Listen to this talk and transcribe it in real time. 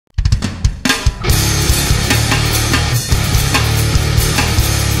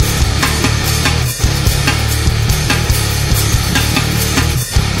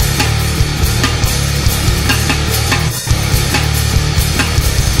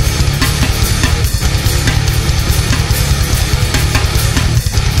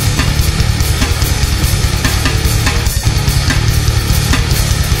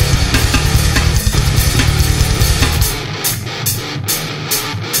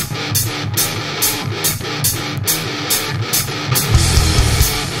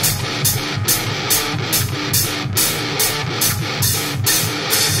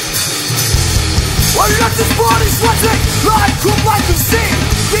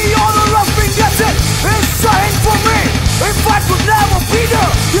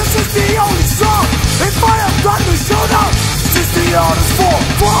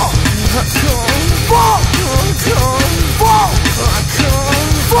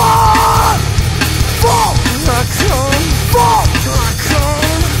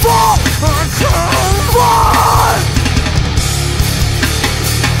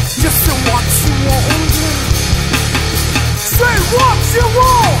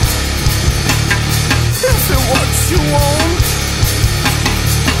you want.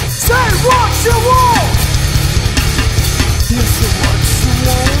 Say what you want. Listen what you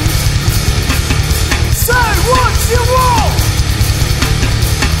want. Say what you want.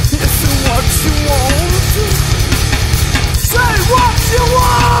 Listen what you want. Say what you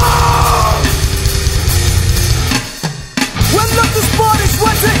want. When love this body's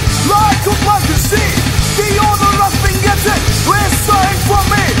sweating like a magazine, the order up and get it. We're starting from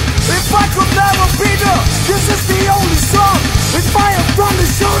me. If I could never be there, this is the only song. If I have run the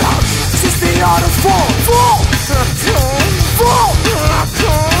shootout, this is the art of fall. Fall, fall, fall, fall,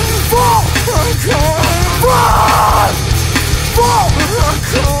 fall, fall.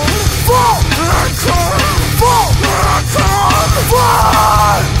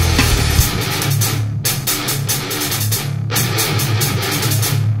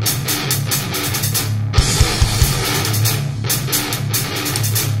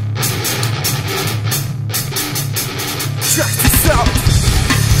 Check this out.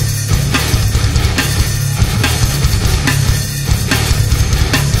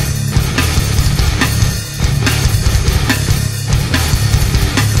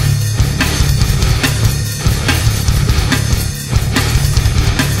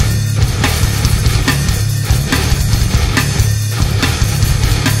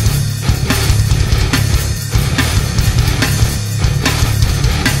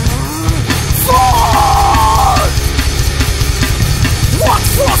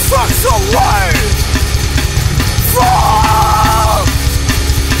 Sucks away. Fall.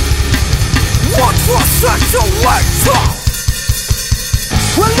 What was such a wake up?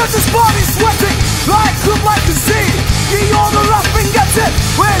 When let this body sweating like a magazine, the order up and get it.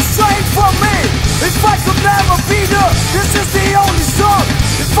 We're straight from me. If I could never be there, this is the only song.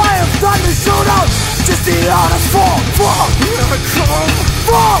 If I have done the shootout, just the art of fall, fall,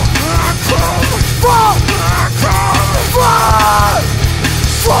 fall.